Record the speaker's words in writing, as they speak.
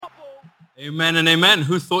Amen and amen.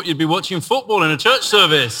 Who thought you'd be watching football in a church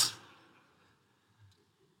service?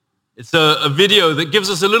 It's a video that gives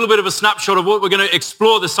us a little bit of a snapshot of what we're going to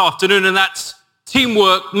explore this afternoon, and that's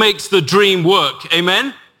teamwork makes the dream work.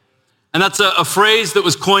 Amen? And that's a phrase that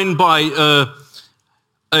was coined by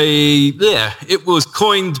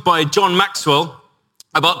John Maxwell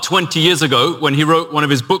about 20 years ago when he wrote one of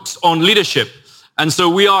his books on leadership. And so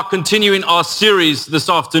we are continuing our series this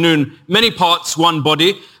afternoon, many parts, one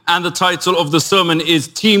body, and the title of the sermon is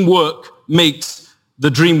Teamwork Makes the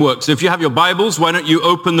Dream Work. So if you have your Bibles, why don't you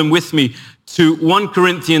open them with me to 1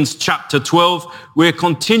 Corinthians chapter 12. We're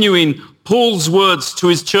continuing Paul's words to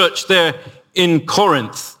his church there in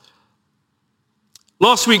Corinth.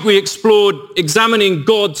 Last week we explored examining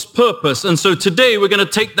God's purpose, and so today we're going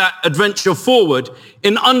to take that adventure forward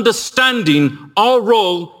in understanding our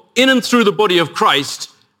role in and through the body of Christ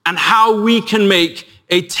and how we can make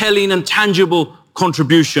a telling and tangible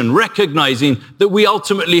contribution, recognizing that we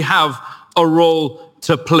ultimately have a role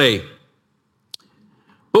to play.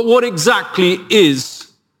 But what exactly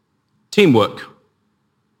is teamwork?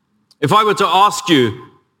 If I were to ask you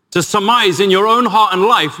to surmise in your own heart and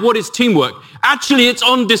life, what is teamwork? Actually, it's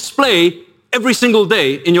on display every single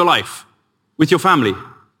day in your life, with your family,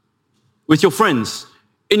 with your friends,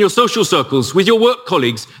 in your social circles, with your work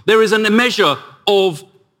colleagues. There is a measure of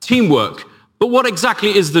teamwork. But what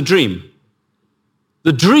exactly is the dream?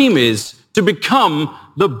 The dream is to become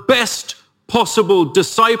the best possible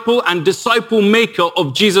disciple and disciple maker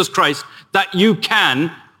of Jesus Christ that you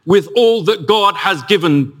can with all that God has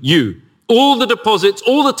given you. All the deposits,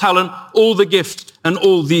 all the talent, all the gift, and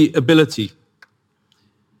all the ability.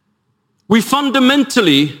 We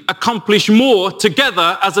fundamentally accomplish more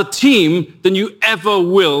together as a team than you ever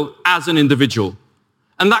will as an individual.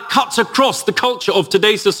 And that cuts across the culture of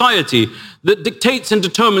today's society that dictates and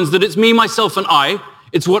determines that it's me, myself, and I.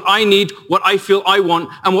 It's what I need, what I feel I want,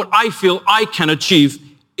 and what I feel I can achieve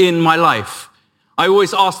in my life. I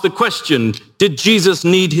always ask the question, did Jesus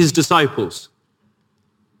need his disciples?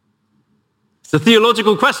 It's a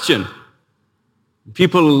theological question.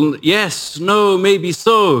 People, yes, no, maybe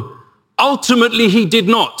so. Ultimately, he did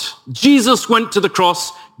not. Jesus went to the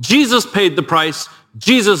cross. Jesus paid the price.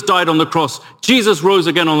 Jesus died on the cross. Jesus rose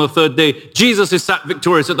again on the third day. Jesus is sat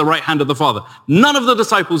victorious at the right hand of the Father. None of the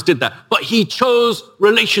disciples did that, but he chose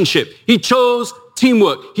relationship. He chose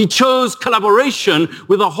teamwork. He chose collaboration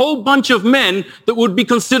with a whole bunch of men that would be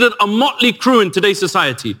considered a motley crew in today's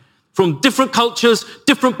society. From different cultures,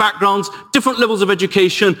 different backgrounds, different levels of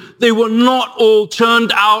education. They were not all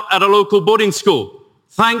churned out at a local boarding school.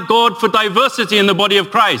 Thank God for diversity in the body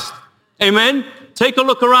of Christ. Amen? Take a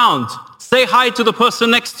look around. Say hi to the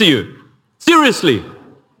person next to you. Seriously.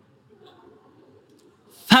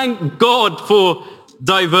 Thank God for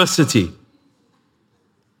diversity.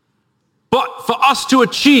 But for us to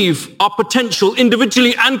achieve our potential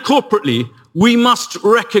individually and corporately, we must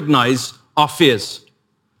recognize our fears.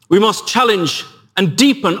 We must challenge and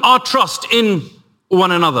deepen our trust in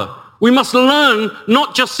one another. We must learn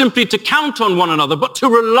not just simply to count on one another, but to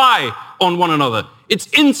rely on one another. It's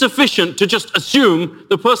insufficient to just assume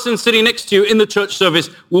the person sitting next to you in the church service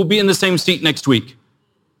will be in the same seat next week.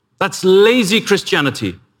 That's lazy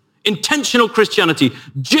Christianity. Intentional Christianity,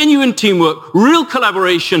 genuine teamwork, real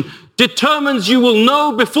collaboration determines you will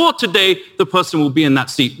know before today the person will be in that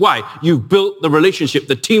seat. Why? You've built the relationship.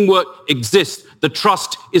 The teamwork exists. The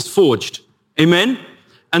trust is forged. Amen?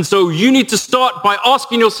 And so you need to start by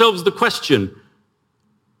asking yourselves the question,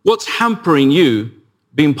 what's hampering you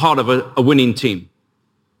being part of a winning team?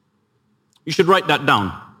 You should write that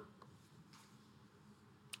down.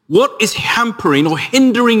 What is hampering or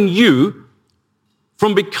hindering you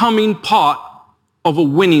from becoming part of a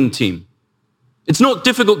winning team? It's not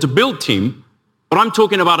difficult to build team, but I'm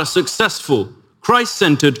talking about a successful,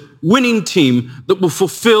 Christ-centered, winning team that will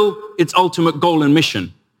fulfill its ultimate goal and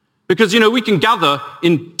mission. Because, we can gather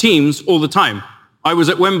in teams all the time. I was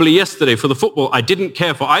at Wembley yesterday for the football. I didn't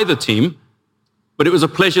care for either team, but it was a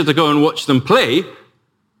pleasure to go and watch them play.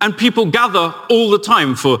 And people gather all the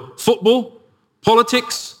time for football,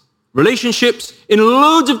 politics, relationships. In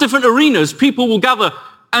loads of different arenas, people will gather.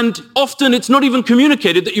 And often it's not even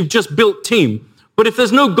communicated that you've just built team. But if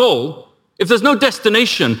there's no goal, if there's no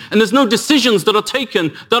destination, and there's no decisions that are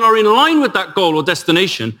taken that are in line with that goal or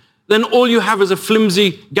destination, then all you have is a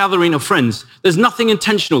flimsy gathering of friends. There's nothing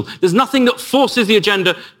intentional. There's nothing that forces the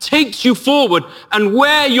agenda, takes you forward, and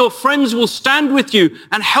where your friends will stand with you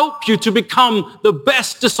and help you to become the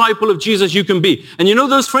best disciple of Jesus you can be. And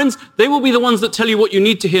those friends, they will be the ones that tell you what you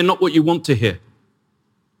need to hear, not what you want to hear.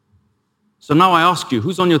 So now I ask you,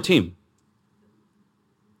 who's on your team?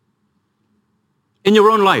 In your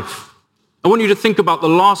own life, I want you to think about the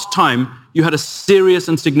last time you had a serious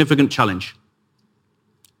and significant challenge.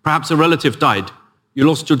 Perhaps a relative died. You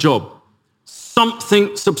lost your job.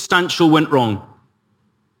 Something substantial went wrong.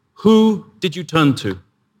 Who did you turn to?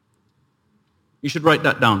 You should write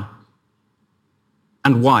that down.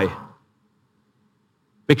 And why?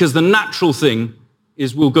 Because the natural thing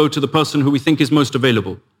is we'll go to the person who we think is most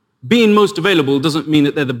available. Being most available doesn't mean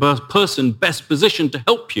that they're the person best positioned to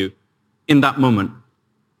help you in that moment.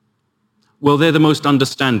 Well, they're the most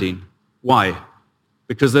understanding. Why?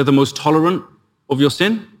 Because they're the most tolerant of your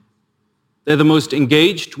sin? They're the most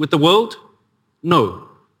engaged with the world? No.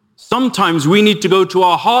 Sometimes we need to go to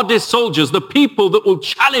our hardest soldiers, the people that will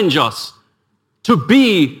challenge us to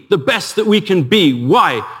be the best that we can be.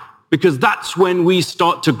 Why? Because that's when we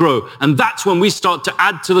start to grow. And that's when we start to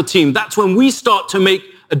add to the team. That's when we start to make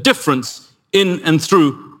a difference in and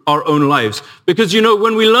through our own lives. Because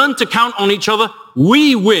when we learn to count on each other,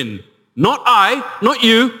 we win. Not I, not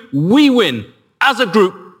you, we win as a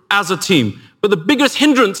group, as a team. But the biggest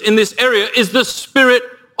hindrance in this area is the spirit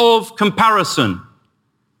of comparison.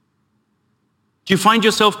 Do you find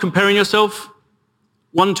yourself comparing yourself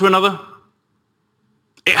one to another?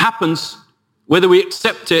 It happens whether we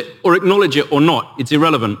accept it or acknowledge it or not. It's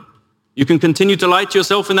irrelevant. You can continue to lie to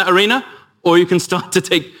yourself in that arena, or you can start to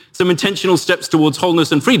take some intentional steps towards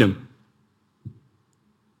wholeness and freedom.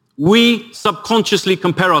 We subconsciously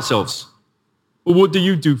compare ourselves. Well, what do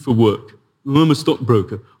you do for work? Oh, I'm a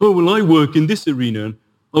stockbroker. Oh, well, I work in this arena.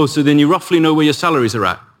 Oh, so then you roughly know where your salaries are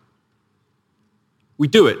at. We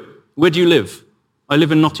do it. Where do you live? I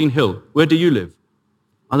live in Notting Hill. Where do you live?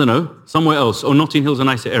 I don't know, somewhere else. Oh, Notting Hill's a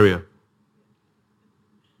nicer area.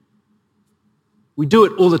 We do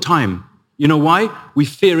it all the time. You know why? We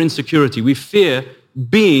fear insecurity. We fear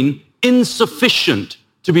being insufficient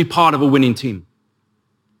to be part of a winning team.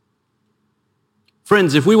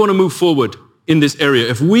 Friends, if we want to move forward in this area,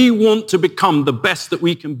 if we want to become the best that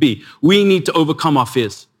we can be, we need to overcome our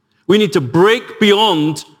fears. We need to break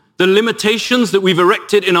beyond the limitations that we've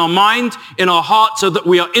erected in our mind, in our heart, so that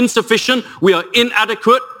we are insufficient, we are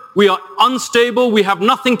inadequate, we are unstable, we have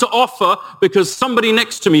nothing to offer because somebody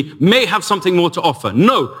next to me may have something more to offer.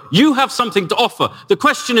 No, you have something to offer. The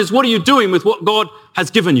question is, what are you doing with what God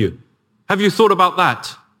has given you? Have you thought about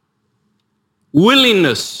that?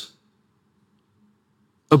 Willingness,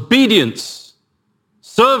 obedience,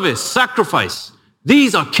 service, sacrifice.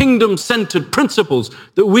 These are kingdom-centered principles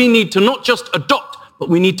that we need to not just adopt, but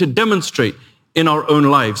we need to demonstrate in our own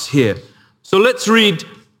lives here. So let's read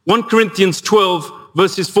 1 Corinthians 12,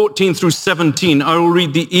 verses 14 through 17. I will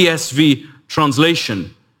read the ESV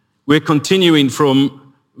translation. We're continuing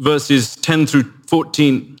from verses 10 through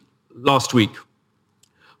 14 last week.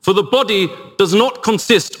 For the body does not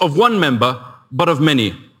consist of one member, but of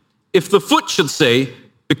many. If the foot should say,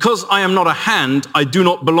 because I am not a hand, I do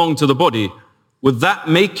not belong to the body, would that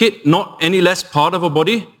make it not any less part of a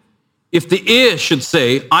body? If the ear should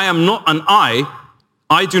say, I am not an eye,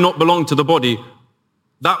 I do not belong to the body,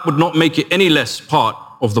 that would not make it any less part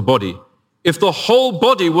of the body. If the whole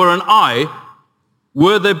body were an eye,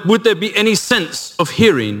 would there be any sense of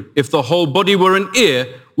hearing? If the whole body were an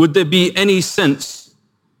ear, would there be any sense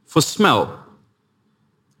for smell?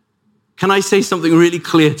 Can I say something really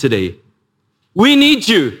clear today? We need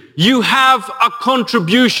you. You have a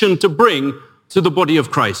contribution to bring to the body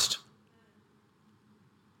of Christ.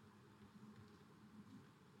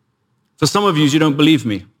 For some of you don't believe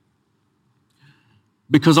me,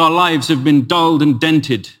 because our lives have been dulled and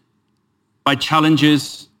dented by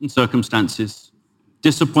challenges and circumstances,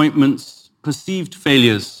 disappointments, perceived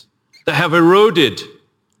failures that have eroded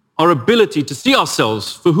our ability to see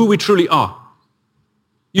ourselves for who we truly are.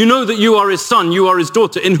 You know that you are his son, you are his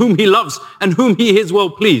daughter, in whom he loves and whom he is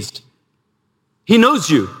well pleased. He knows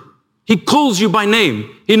you. He calls you by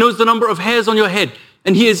name. He knows the number of hairs on your head,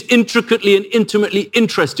 and he is intricately and intimately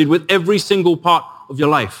interested with every single part of your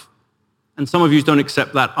life. And some of you don't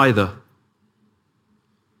accept that either.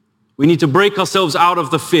 We need to break ourselves out of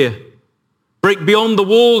the fear, break beyond the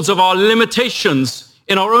walls of our limitations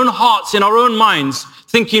in our own hearts, in our own minds,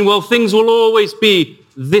 thinking, well, things will always be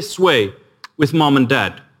this way with mom and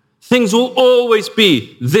dad. Things will always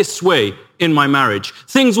be this way in my marriage.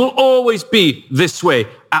 Things will always be this way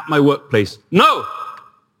at my workplace. No,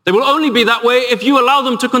 they will only be that way if you allow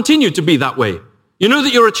them to continue to be that way. You know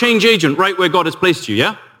that you're a change agent right where God has placed you,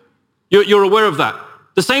 yeah? You're aware of that.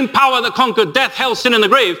 The same power that conquered death, hell, sin, and the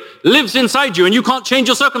grave lives inside you, and you can't change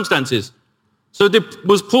your circumstances. So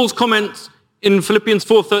was Paul's comment in Philippians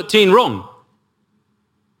 4:13 wrong?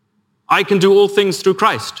 I can do all things through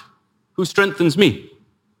Christ, who strengthens me.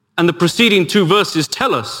 And the preceding two verses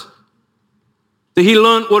tell us That he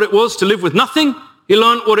learned what it was to live with nothing. He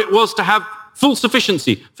learned what it was to have full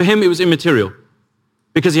sufficiency. For him, it was immaterial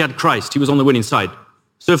because he had Christ. He was on the winning side.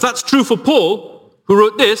 So if that's true for Paul, who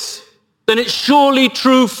wrote this, then it's surely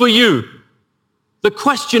true for you. The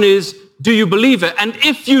question is, do you believe it? And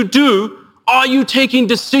if you do, are you taking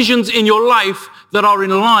decisions in your life that are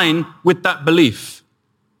in line with that belief?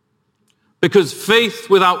 Because faith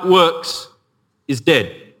without works is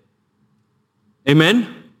dead.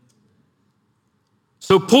 Amen?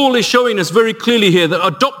 So Paul is showing us very clearly here that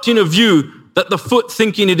adopting a view that the foot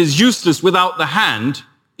thinking it is useless without the hand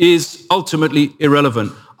is ultimately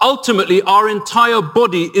irrelevant. Ultimately, our entire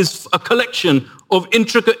body is a collection of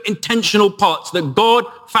intricate, intentional parts that God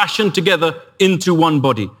fashioned together into one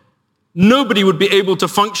body. Nobody would be able to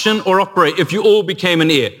function or operate if you all became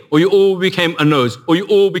an ear, or you all became a nose, or you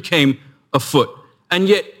all became a foot. And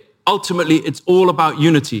yet, ultimately, it's all about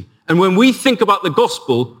unity. And when we think about the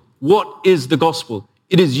gospel, what is the gospel?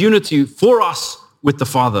 It is unity for us with the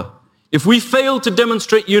Father. If we fail to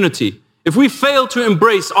demonstrate unity, if we fail to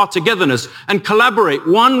embrace our togetherness and collaborate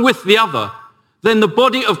one with the other, then the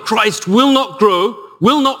body of Christ will not grow,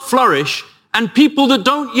 will not flourish, and people that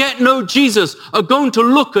don't yet know Jesus are going to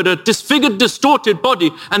look at a disfigured, distorted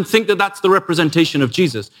body and think that that's the representation of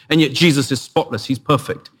Jesus. And yet Jesus is spotless, he's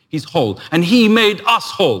perfect, he's whole, and he made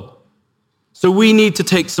us whole. So we need to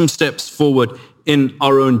take some steps forward in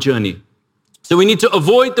our own journey. So we need to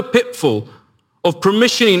avoid the pitfall of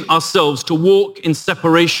permissioning ourselves to walk in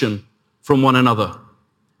separation from one another.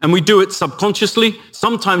 And we do it subconsciously.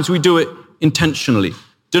 Sometimes we do it intentionally.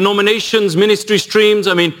 Denominations, ministry streams.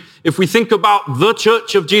 I mean, if we think about the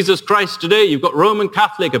Church of Jesus Christ today, you've got Roman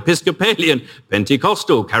Catholic, Episcopalian,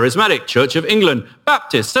 Pentecostal, Charismatic, Church of England,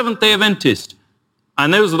 Baptist, Seventh-day Adventist.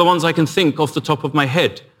 And those are the ones I can think off the top of my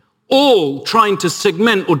head. All trying to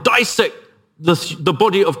segment or dissect the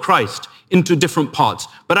body of Christ into different parts.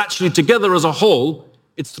 But actually together as a whole,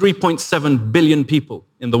 it's 3.7 billion people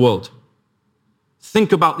in the world.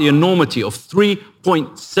 Think about the enormity of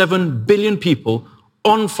 3.7 billion people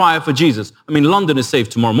on fire for Jesus. I mean, London is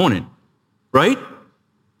saved tomorrow morning, right?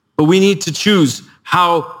 But we need to choose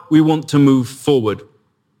how we want to move forward.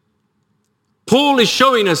 Paul is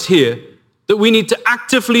showing us here that we need to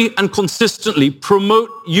actively and consistently promote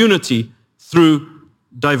unity through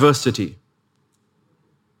diversity.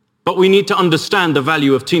 But we need to understand the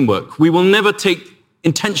value of teamwork. We will never take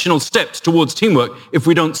intentional steps towards teamwork if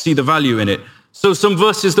we don't see the value in it. So some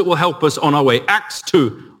verses that will help us on our way. Acts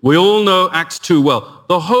 2. We all know Acts 2 well.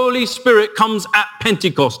 The Holy Spirit comes at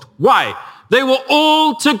Pentecost. Why? They were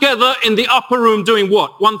all together in the upper room doing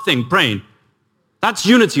what? One thing, praying. That's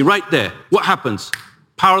unity right there. What happens?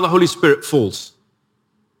 Power of the Holy Spirit falls.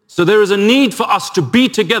 So there is a need for us to be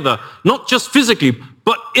together, not just physically,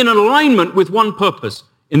 but in alignment with one purpose.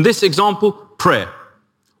 In this example, prayer.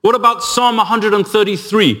 What about Psalm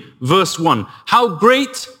 133, verse 1? How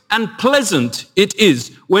great and pleasant it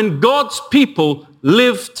is when God's people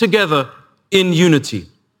live together in unity.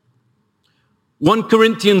 1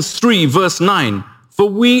 Corinthians 3, verse 9. For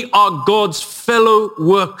we are God's fellow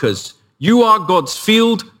workers. You are God's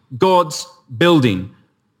field, God's building.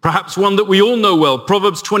 Perhaps one that we all know well,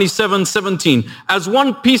 Proverbs 27:17. As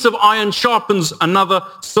one piece of iron sharpens another,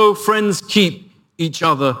 so friends keep each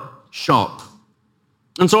other sharp.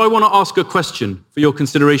 And so I want to ask a question for your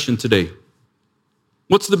consideration today.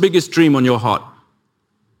 What's the biggest dream on your heart?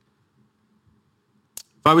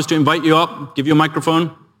 If I was to invite you up, give you a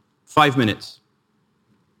microphone, 5 minutes,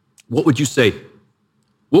 what would you say?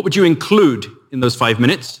 What would you include in those 5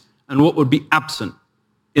 minutes? And what would be absent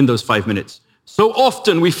in those 5 minutes? So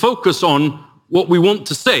often we focus on what we want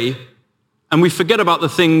to say, and we forget about the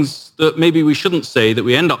things that maybe we shouldn't say that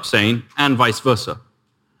we end up saying, and vice versa.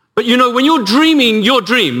 But you know, when you're dreaming your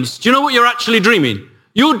dreams, do you know what you're actually dreaming?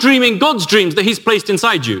 You're dreaming God's dreams that he's placed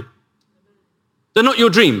inside you. They're not your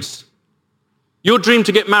dreams. Your dream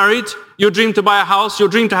to get married, your dream to buy a house, your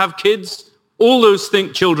dream to have kids, all those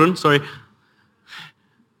things, children, sorry.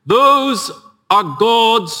 Those are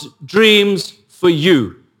God's dreams for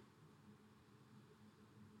you.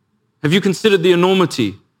 Have you considered the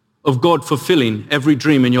enormity of God fulfilling every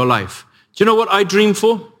dream in your life? Do you know what I dream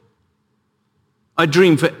for? I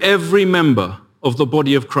dream for every member of the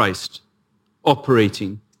body of Christ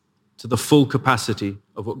operating to the full capacity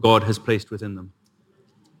of what God has placed within them.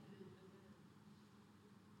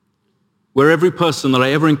 Where every person that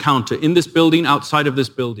I ever encounter in this building, outside of this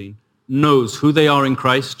building, knows who they are in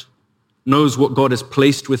Christ, knows what God has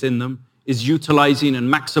placed within them, is utilizing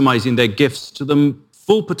and maximizing their gifts to the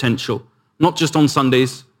full potential, not just on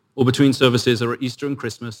Sundays or between services or at Easter and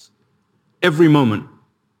Christmas, every moment,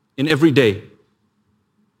 in every day.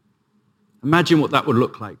 Imagine what that would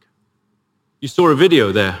look like. You saw a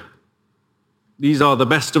video there. These are the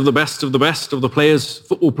best of the best of the best of the players,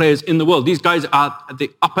 football players in the world. These guys are at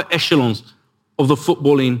the upper echelons of the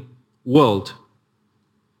footballing world.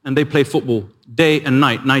 And they play football day and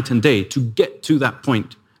night and day to get to that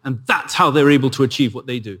point. And that's how they're able to achieve what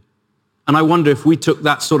they do. And I wonder if we took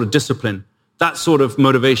that sort of discipline, that sort of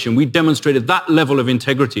motivation, we demonstrated that level of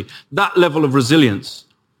integrity, that level of resilience,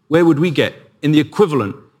 where would we get in the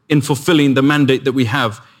equivalent in fulfilling the mandate that we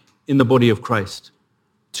have in the body of Christ?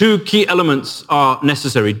 Two key elements are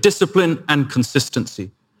necessary: discipline and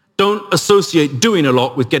consistency. Don't associate doing a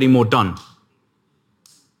lot with getting more done.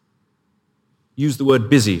 Use the word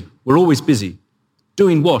busy. We're always busy.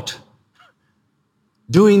 Doing what?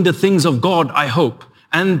 Doing the things of God, I hope.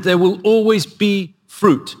 And there will always be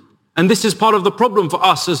fruit. And this is part of the problem for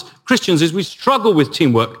us as Christians, is we struggle with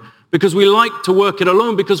teamwork because we like to work it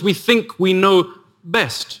alone because we think we know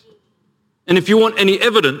best. And if you want any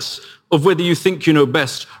evidence of whether you think you know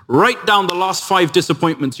best, write down the last 5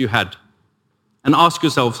 disappointments you had and ask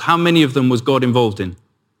yourselves, how many of them was God involved in?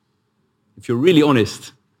 If you're really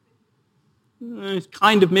honest, it's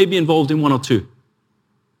kind of maybe involved in 1 or 2.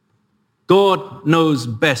 God knows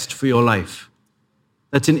best for your life.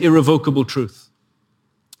 That's an irrevocable truth.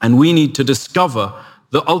 And we need to discover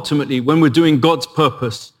that ultimately, when we're doing God's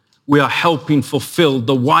purpose, we are helping fulfill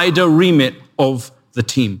the wider remit of the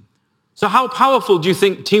team. So how powerful do you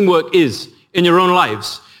think teamwork is in your own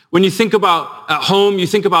lives? When you think about at home, you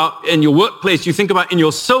think about in your workplace, you think about in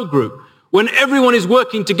your cell group, when everyone is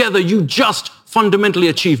working together, you just fundamentally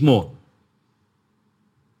achieve more.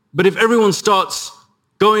 But if everyone starts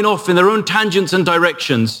going off in their own tangents and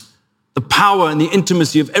directions, the power and the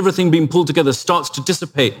intimacy of everything being pulled together starts to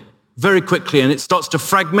dissipate very quickly, and it starts to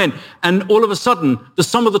fragment. And all of a sudden, the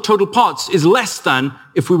sum of the total parts is less than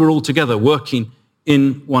if we were all together working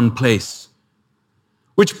in one place.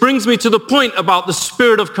 Which brings me to the point about the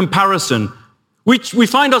spirit of comparison, which we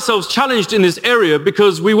find ourselves challenged in this area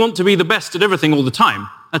because we want to be the best at everything all the time.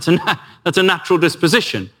 That's a natural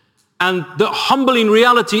disposition. And the humbling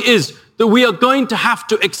reality is that we are going to have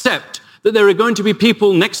to accept that there are going to be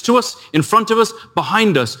people next to us, in front of us,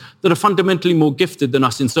 behind us, that are fundamentally more gifted than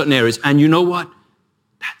us in certain areas. And you know what?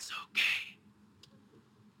 That's okay.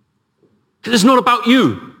 Because it's not about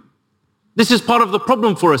you. This is part of the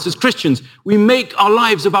problem for us as Christians. We make our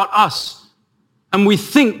lives about us. And we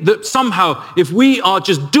think that somehow, if we are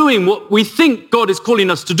just doing what we think God is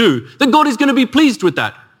calling us to do, that God is going to be pleased with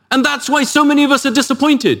that. And that's why so many of us are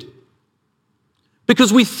disappointed.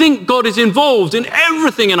 Because we think God is involved in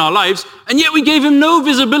everything in our lives, and yet we gave him no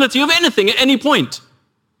visibility of anything at any point.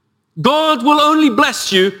 God will only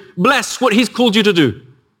bless what he's called you to do.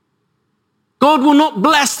 God will not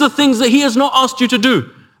bless the things that he has not asked you to do.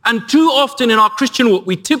 And too often in our Christian walk,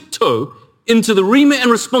 we tiptoe into the remit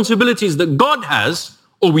and responsibilities that God has,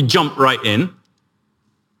 or we jump right in,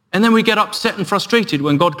 and then we get upset and frustrated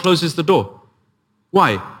when God closes the door.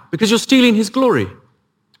 Why? Because you're stealing his glory.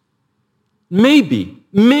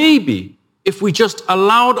 Maybe, if we just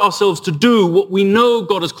allowed ourselves to do what we know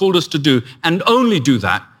God has called us to do, and only do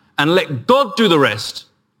that, and let God do the rest,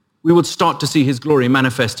 we would start to see his glory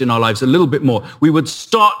manifest in our lives a little bit more. We would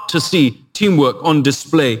start to see teamwork on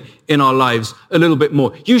display in our lives a little bit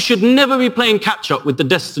more. You should never be playing catch up with the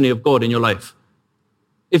destiny of God in your life.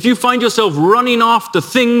 If you find yourself running after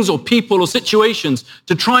things or people or situations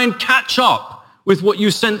to try and catch up with what you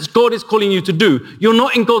sense God is calling you to do, you're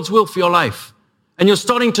not in God's will for your life. And you're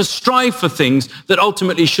starting to strive for things that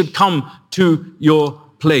ultimately should come to your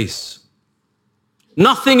place.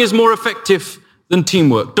 Nothing is more effective than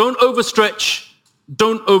teamwork. Don't overstretch.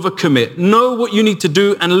 Don't overcommit. Know what you need to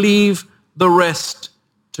do and leave the rest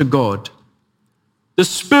to God. The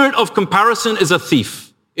spirit of comparison is a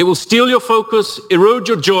thief. It will steal your focus, erode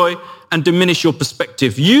your joy, and diminish your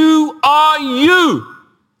perspective. You are you.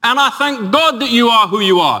 And I thank God that you are who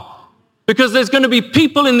you are, because there's going to be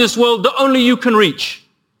people in this world that only you can reach.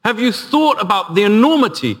 Have you thought about the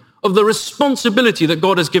enormity of the responsibility that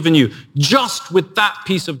God has given you just with that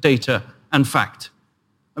piece of data and fact?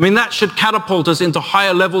 I mean, that should catapult us into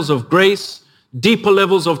higher levels of grace, deeper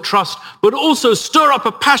levels of trust, but also stir up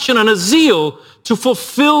a passion and a zeal to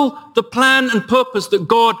fulfill the plan and purpose that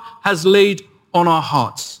God has laid on our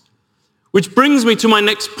hearts. Which brings me to my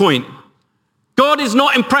next point. God is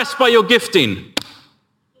not impressed by your gifting.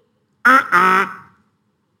 That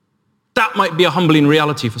might be a humbling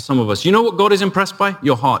reality for some of us. You know what God is impressed by?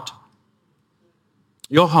 Your heart.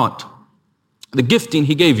 Your heart. The gifting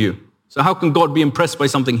he gave you. So how can God be impressed by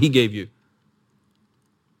something he gave you?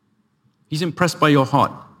 He's impressed by your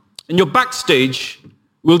heart. And your backstage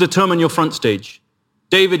will determine your front stage.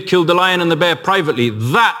 David killed the lion and the bear privately.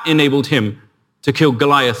 That enabled him to kill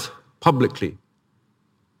Goliath publicly.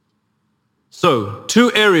 So,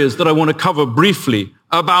 2 areas that I want to cover briefly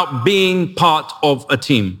about being part of a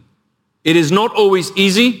team. It is not always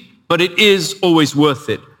easy, but it is always worth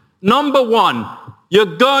it. Number 1,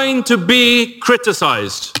 you're going to be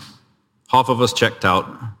criticized. Half of us checked out.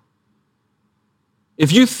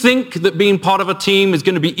 If you think that being part of a team is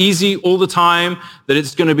going to be easy all the time, that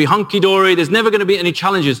it's going to be hunky-dory, there's never going to be any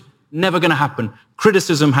challenges, never going to happen.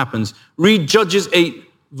 Criticism happens. Read Judges 8,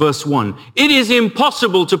 verse 1. It is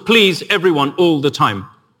impossible to please everyone all the time.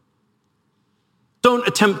 Don't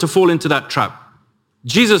attempt to fall into that trap.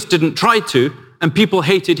 Jesus didn't try to, and people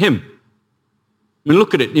hated him. I mean,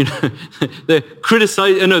 look at it. They're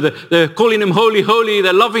criticizing. They're calling him holy, holy.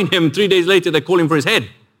 They're loving him. 3 days later, they're calling for his head.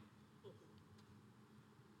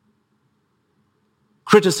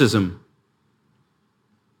 Criticism.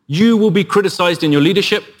 You will be criticized in your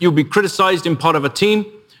leadership. You'll be criticized in part of a team.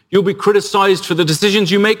 You'll be criticized for the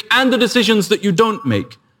decisions you make and the decisions that you don't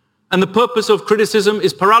make. And the purpose of criticism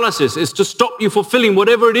is paralysis. It's to stop you fulfilling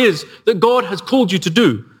whatever it is that God has called you to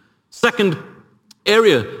do. Second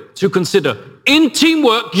area to consider. In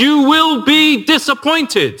teamwork, you will be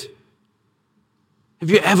disappointed. Have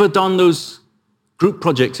you ever done those group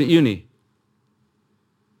projects at uni?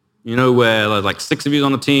 Where there's like 6 of you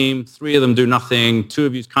on a team, 3 of them do nothing, 2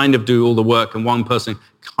 of you kind of do all the work, and 1 person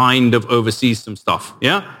kind of oversees some stuff,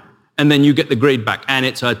 yeah? And then you get the grade back, and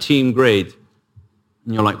it's a team grade.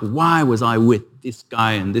 And you're like, why was I with this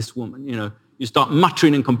guy and this woman? You start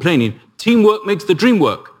muttering and complaining. Teamwork makes the dream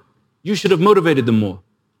work. You should have motivated them more.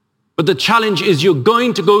 But the challenge is you're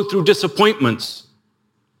going to go through disappointments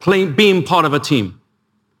being part of a team.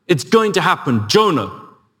 It's going to happen. Jonah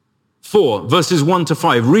 4, verses 1 to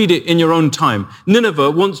 5. Read it in your own time. Nineveh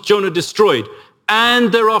wants Jonah destroyed.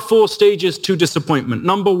 And there are 4 stages to disappointment.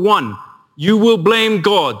 Number 1, you will blame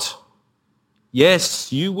God.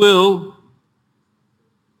 Yes, you will.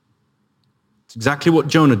 It's exactly what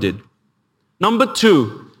Jonah did. Number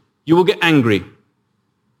 2, you will get angry.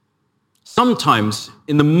 Sometimes,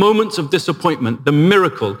 in the moments of disappointment, the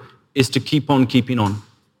miracle is to keep on keeping on.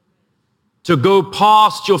 To go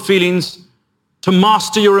past your feelings, to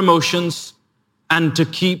master your emotions, and to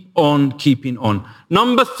keep on keeping on.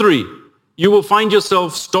 Number 3, you will find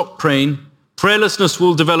yourself stop praying. Prayerlessness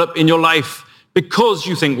will develop in your life because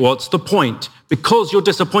you think, what's the point? Because you're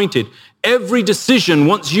disappointed. Every decision,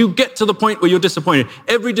 once you get to the point where you're disappointed,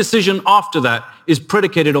 every decision after that is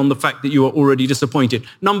predicated on the fact that you are already disappointed.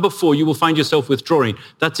 Number 4, you will find yourself withdrawing.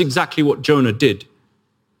 That's exactly what Jonah did.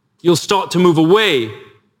 You'll start to move away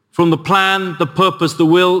from the plan, the purpose, the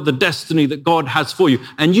will, the destiny that God has for you.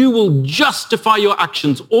 And you will justify your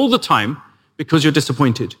actions all the time because you're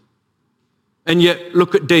disappointed. And yet,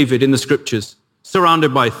 look at David in the scriptures,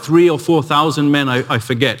 surrounded by 3,000 or 4,000 men, I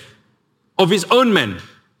forget, of his own men.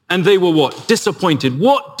 And they were what? Disappointed.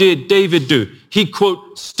 What did David do? He,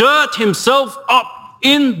 quote, stirred himself up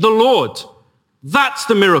in the Lord. That's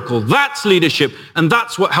the miracle. That's leadership. And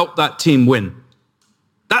that's what helped that team win.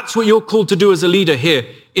 That's what you're called to do as a leader here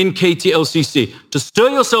in KTLCC, to stir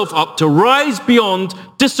yourself up, to rise beyond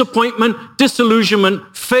disappointment,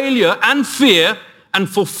 disillusionment, failure, and fear, and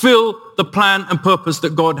fulfill the plan and purpose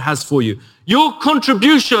that God has for you. Your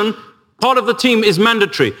contribution, part of the team, is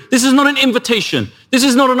mandatory. This is not an invitation. This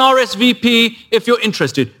is not an RSVP if you're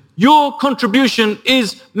interested. Your contribution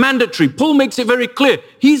is mandatory. Paul makes it very clear.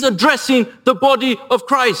 He's addressing the body of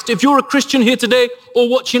Christ. If you're a Christian here today or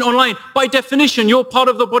watching online, by definition, you're part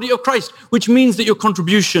of the body of Christ, which means that your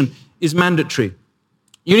contribution is mandatory.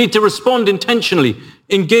 You need to respond intentionally,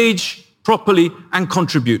 engage properly, and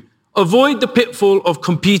contribute. Avoid the pitfall of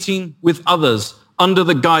competing with others under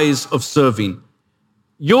the guise of serving.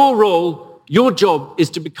 Your role, your job, is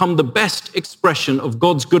to become the best expression of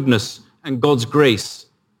God's goodness and God's grace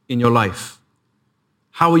in your life.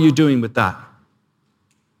 How are you doing with that?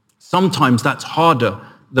 Sometimes that's harder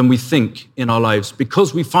than we think in our lives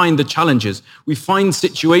because we find the challenges. We find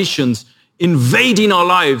situations invading our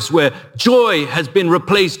lives where joy has been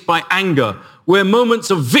replaced by anger, where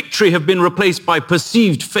moments of victory have been replaced by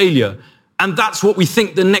perceived failure. And that's what we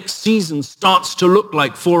think the next season starts to look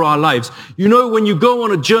like for our lives. You know, when you go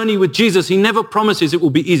on a journey with Jesus, he never promises it will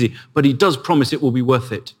be easy, but he does promise it will be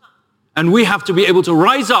worth it. And we have to be able to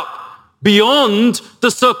rise up beyond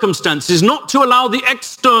the circumstances, not to allow the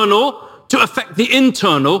external to affect the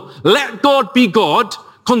internal. Let God be God.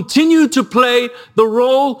 Continue to play the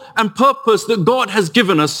role and purpose that God has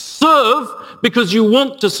given us. Serve because you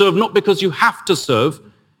want to serve, not because you have to serve.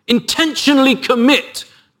 Intentionally commit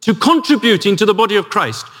to contributing to the body of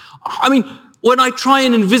Christ. I mean, When I try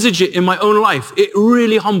and envisage it in my own life, it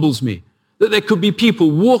really humbles me that there could be people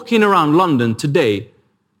walking around London today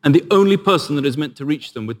and the only person that is meant to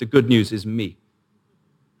reach them with the good news is me.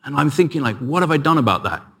 And I'm thinking like, what have I done about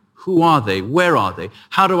that? Who are they? Where are they?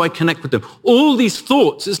 How do I connect with them? All these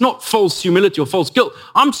thoughts, it's not false humility or false guilt.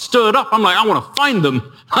 I'm stirred up. I'm like, I want to find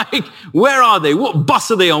them. Like, where are they? What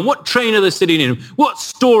bus are they on? What train are they sitting in? What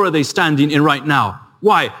store are they standing in right now?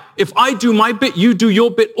 Why? If I do my bit, you do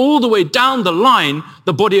your bit, all the way down the line,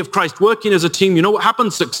 the body of Christ working as a team, you know what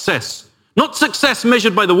happens? Success. Not success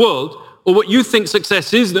measured by the world or what you think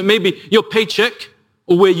success is, that maybe your paycheck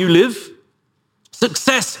or where you live.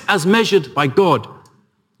 Success as measured by God.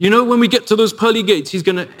 You know, when we get to those pearly gates, he's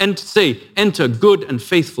going to say, enter good and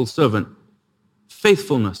faithful servant.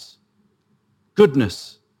 Faithfulness.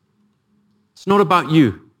 Goodness. It's not about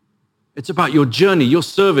you. It's about your journey, your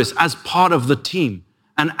service as part of the team.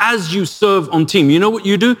 And as you serve on team, you know what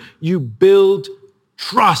you do? You build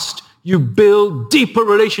trust. You build deeper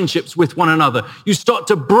relationships with one another. You start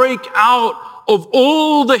to break out of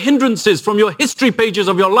all the hindrances from your history pages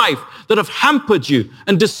of your life that have hampered you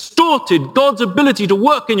and distorted God's ability to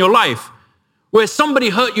work in your life, where somebody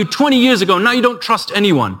hurt you 20 years ago, now you don't trust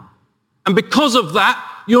anyone. And because of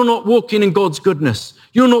that, you're not walking in God's goodness.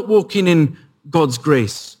 You're not walking in God's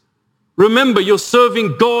grace. Remember, you're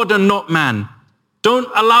serving God and not man. Don't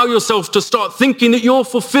allow yourself to start thinking that you're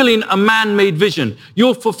fulfilling a man-made vision.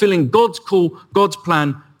 You're fulfilling God's call, God's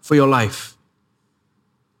plan for your life.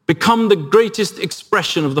 Become the greatest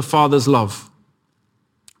expression of the Father's love.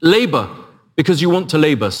 Labor because you want to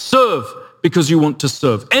labor. Serve because you want to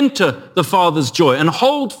serve. Enter the Father's joy and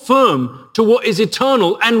hold firm to what is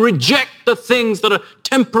eternal and reject the things that are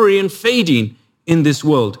temporary and fading in this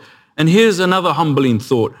world. And here's another humbling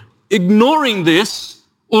thought. Ignoring this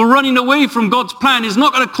or running away from God's plan is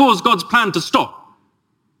not going to cause God's plan to stop.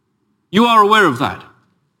 You are aware of that.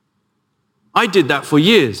 I did that for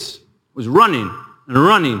years. I was running and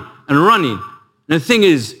running and running. And the thing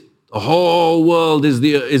is, the whole world is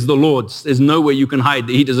the Lord's. There's no way you can hide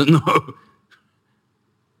that he doesn't know.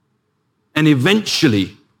 And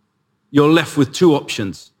eventually, you're left with two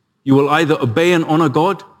options. You will either obey and honor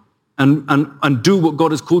God and do what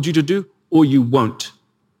God has called you to do, or you won't.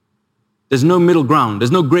 There's no middle ground.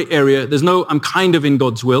 There's no gray area. There's no, I'm kind of in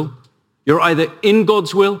God's will. You're either in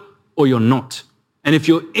God's will or you're not. And if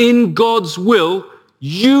you're in God's will,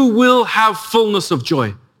 you will have fullness of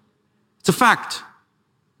joy. It's a fact.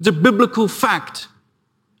 It's a biblical fact.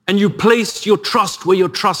 And you place your trust where your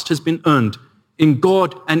trust has been earned, in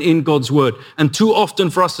God and in God's word. And too often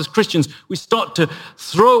for us as Christians, we start to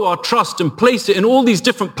throw our trust and place it in all these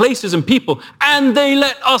different places and people, and they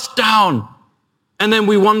let us down. And then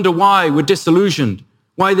we wonder why we're disillusioned,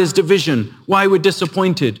 why there's division, why we're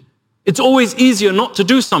disappointed. It's always easier not to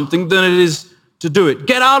do something than it is to do it.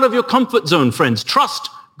 Get out of your comfort zone, friends. Trust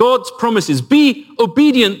God's promises. Be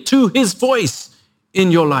obedient to his voice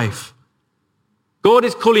in your life. God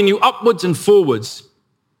is calling you upwards and forwards.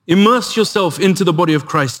 Immerse yourself into the body of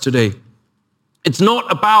Christ today. It's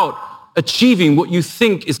not about achieving what you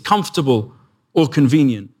think is comfortable or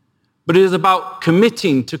convenient, but it is about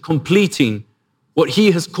committing to completing what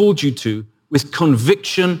he has called you to with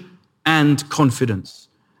conviction and confidence.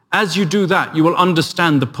 As you do that, you will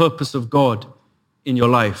understand the purpose of God in your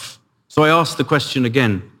life. So I ask the question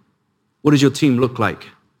again, what does your team look like?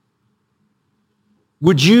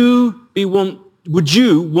 Would you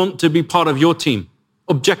want to be part of your team,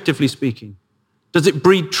 objectively speaking? Does it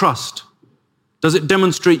breed trust? Does it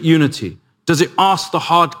demonstrate unity? Does it ask the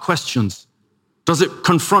hard questions? Does it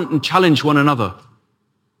confront and challenge one another?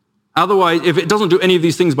 Otherwise, if it doesn't do any of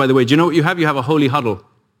these things, by the way, do you know what you have? You have a holy huddle.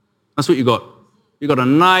 That's what you got. You got a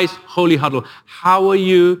nice holy huddle. How are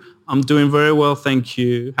you? I'm doing very well, thank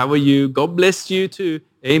you. How are you? God bless you too.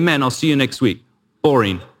 Amen. I'll see you next week.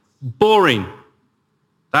 Boring. Boring.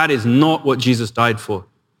 That is not what Jesus died for.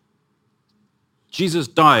 Jesus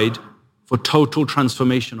died for total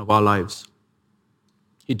transformation of our lives.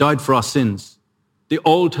 He died for our sins. The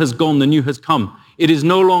old has gone, the new has come. It is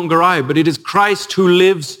no longer I, but it is Christ who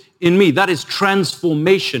lives in me. That is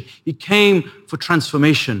transformation. He came for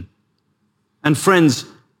transformation. And friends,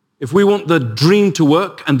 if we want the dream to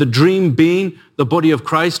work, and the dream being the body of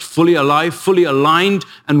Christ, fully alive, fully aligned,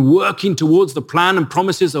 and working towards the plan and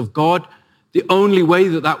promises of God, the only way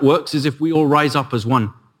that that works is if we all rise up as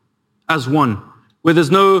one, where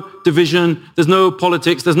there's no division, there's no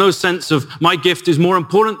politics, there's no sense of my gift is more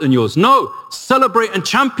important than yours. No, celebrate and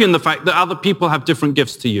champion the fact that other people have different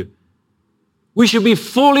gifts to you. We should be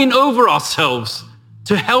falling over ourselves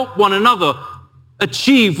to help one another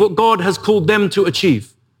achieve what God has called them to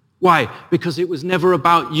achieve. Why? Because it was never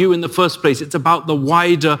about you in the first place. It's about the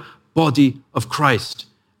wider body of Christ.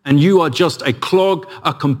 And you are just a clog,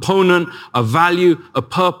 a component, a value, a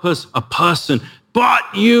purpose, a person. But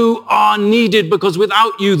you are needed because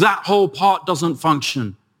without you, that whole part doesn't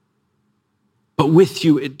function. But with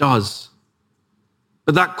you, it does.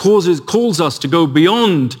 But that calls us to go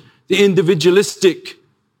beyond the individualistic,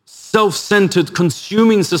 self-centered,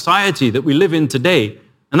 consuming society that we live in today.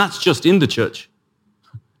 And that's just in the church,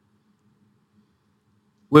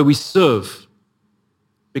 where we serve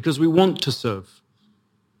because we want to serve.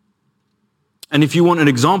 And if you want an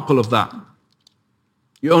example of that,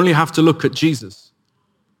 you only have to look at Jesus.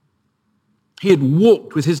 He had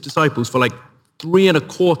walked with his disciples for like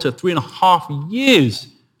 3.25 years.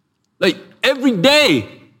 Like every day,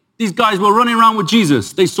 these guys were running around with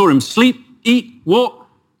Jesus. They saw him sleep, eat, walk,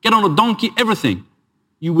 get on a donkey, everything.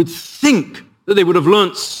 You would think that they would have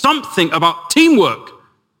learned something about teamwork.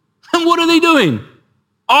 And what are they doing?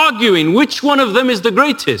 Arguing which one of them is the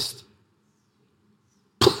greatest.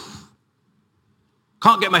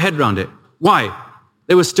 Can't get my head around it. Why?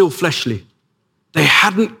 They were still fleshly. They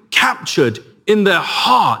hadn't captured in their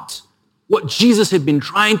heart what Jesus had been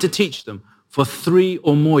trying to teach them for 3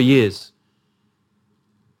 or more years.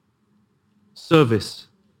 Service,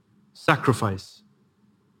 sacrifice,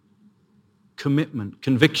 commitment,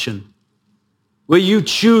 conviction. Where you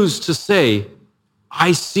choose to say,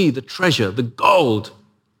 I see the treasure, the gold,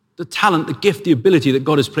 the talent, the gift, the ability that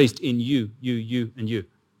God has placed in you, and you.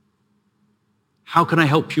 How can I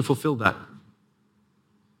help you fulfill that?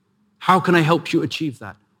 How can I help you achieve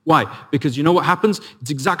that? Why? Because you know what happens?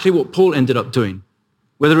 It's exactly what Paul ended up doing.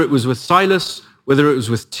 Whether it was with Silas, whether it was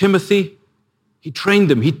with Timothy, he trained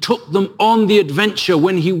them. He took them on the adventure.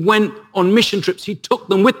 When he went on mission trips, he took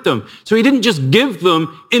them with them. So he didn't just give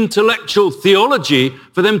them intellectual theology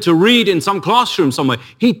for them to read in some classroom somewhere.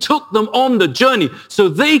 He took them on the journey so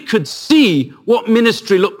they could see what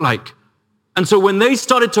ministry looked like. And so when they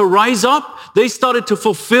started to rise up, they started to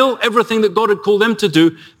fulfill everything that God had called them to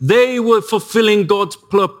do. They were fulfilling God's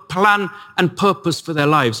plan and purpose for their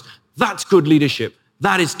lives. That's good leadership.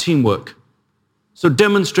 That is teamwork. So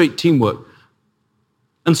demonstrate teamwork.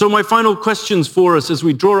 And so my final questions for us as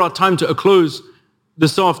we draw our time to a close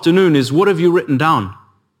this afternoon is, what have you written down?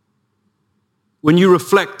 When you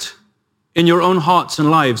reflect in your own hearts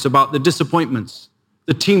and lives about the disappointments,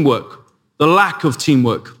 the teamwork, the lack of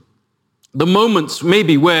teamwork, the moments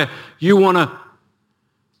maybe where you want to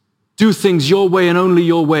do things your way and only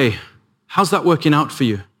your way. How's that working out for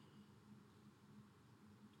you?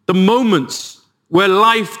 The moments where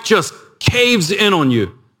life just caves in on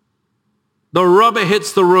you. The rubber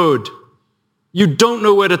hits the road. You don't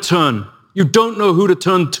know where to turn. You don't know who to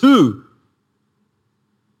turn to.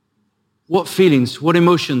 What feelings, what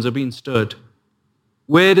emotions are being stirred?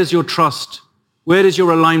 Where does your trust, where does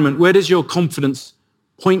your alignment, where does your confidence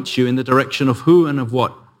point you in the direction of who and of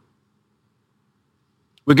what?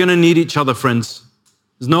 We're going to need each other, friends.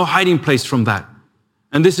 There's no hiding place from that.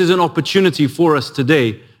 And this is an opportunity for us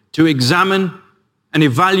today to examine and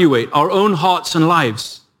evaluate our own hearts and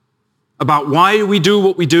lives about why we do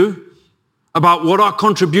what we do, about what our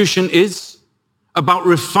contribution is, about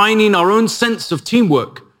refining our own sense of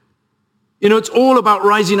teamwork. You know, it's all about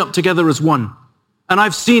rising up together as one. And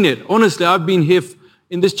I've seen it. Honestly, I've been here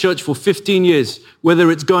in this church for 15 years,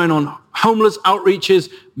 whether it's going on homeless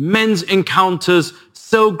outreaches, men's encounters,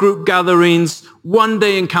 cell group gatherings,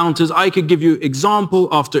 one-day encounters. I could give you example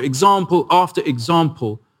after example after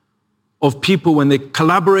example of people when they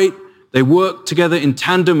collaborate, they work together in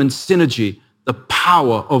tandem and synergy, the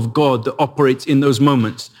power of God that operates in those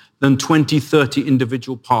moments than 20, 30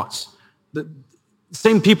 individual parts. The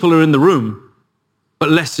same people are in the room,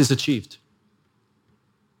 but less is achieved.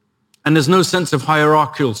 And there's no sense of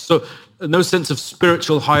hierarchical, so no sense of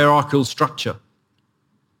spiritual hierarchical structure.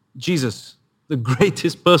 Jesus, the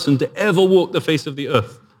greatest person to ever walk the face of the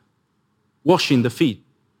earth, washing the feet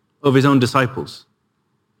of his own disciples.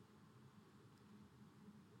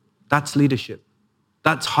 That's leadership.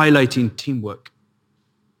 That's highlighting teamwork.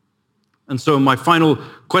 And so my final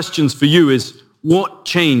questions for you is, what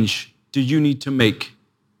change do you need to make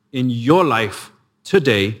in your life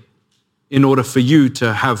today in order for you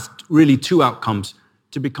to have really 2 outcomes: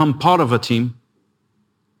 to become part of a team,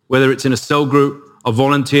 whether it's in a cell group, a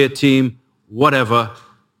volunteer team, whatever,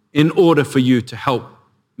 in order for you to help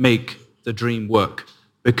make the dream work.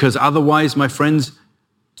 Because otherwise, my friends,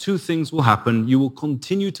 2 things will happen. You will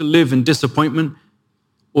continue to live in disappointment,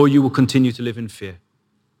 or you will continue to live in fear.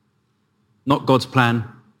 Not God's plan,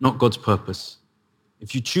 not God's purpose.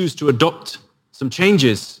 If you choose to adopt some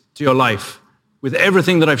changes to your life with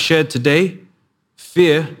everything that I've shared today,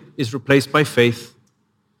 fear is replaced by faith,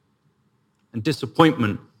 and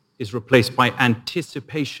disappointment is replaced by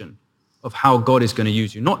anticipation of how God is going to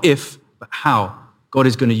use you. Not if, but how God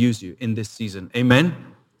is going to use you in this season. Amen?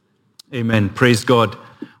 Amen. Praise God.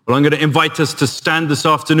 Well, I'm going to invite us to stand this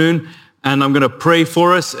afternoon, and I'm going to pray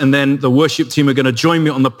for us, and then the worship team are going to join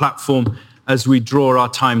me on the platform as we draw our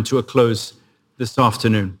time to a close this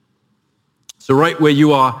afternoon. So right where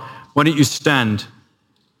you are, why don't you stand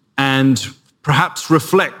and perhaps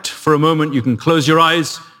reflect for a moment. You can close your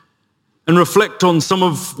eyes and reflect on some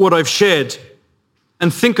of what I've shared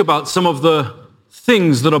and think about some of the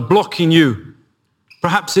things that are blocking you.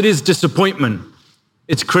 Perhaps it is disappointment,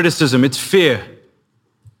 it's criticism, it's fear,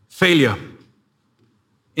 failure,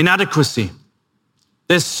 inadequacy.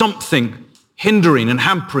 There's something hindering and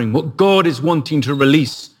hampering what God is wanting to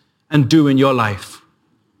release and do in your life.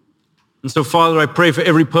 And so, Father, I pray for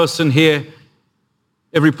every person here,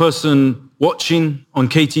 every person watching on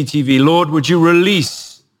KTTV. Lord, would you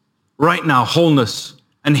release right now wholeness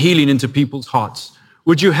and healing into people's hearts?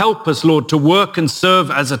 Would you help us, Lord, to work and serve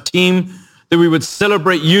as a team, that we would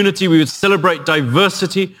celebrate unity, we would celebrate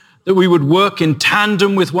diversity, that we would work in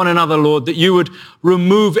tandem with one another, Lord, that you would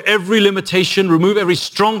remove every limitation, remove every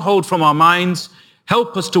stronghold from our minds.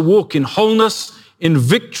 Help us to walk in wholeness, in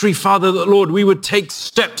victory, Father, that, Lord, we would take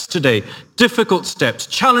steps today, difficult steps,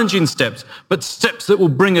 challenging steps, but steps that will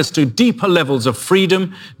bring us to deeper levels of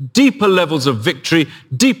freedom, deeper levels of victory,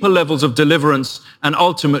 deeper levels of deliverance, and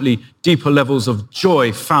ultimately deeper levels of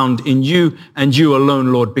joy found in you and you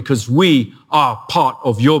alone, Lord, because we are part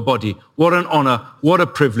of your body. What an honor, what a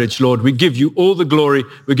privilege, Lord. We give you all the glory,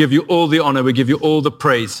 we give you all the honor, we give you all the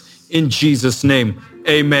praise. In Jesus' name,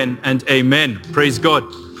 amen and amen. Praise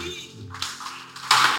God.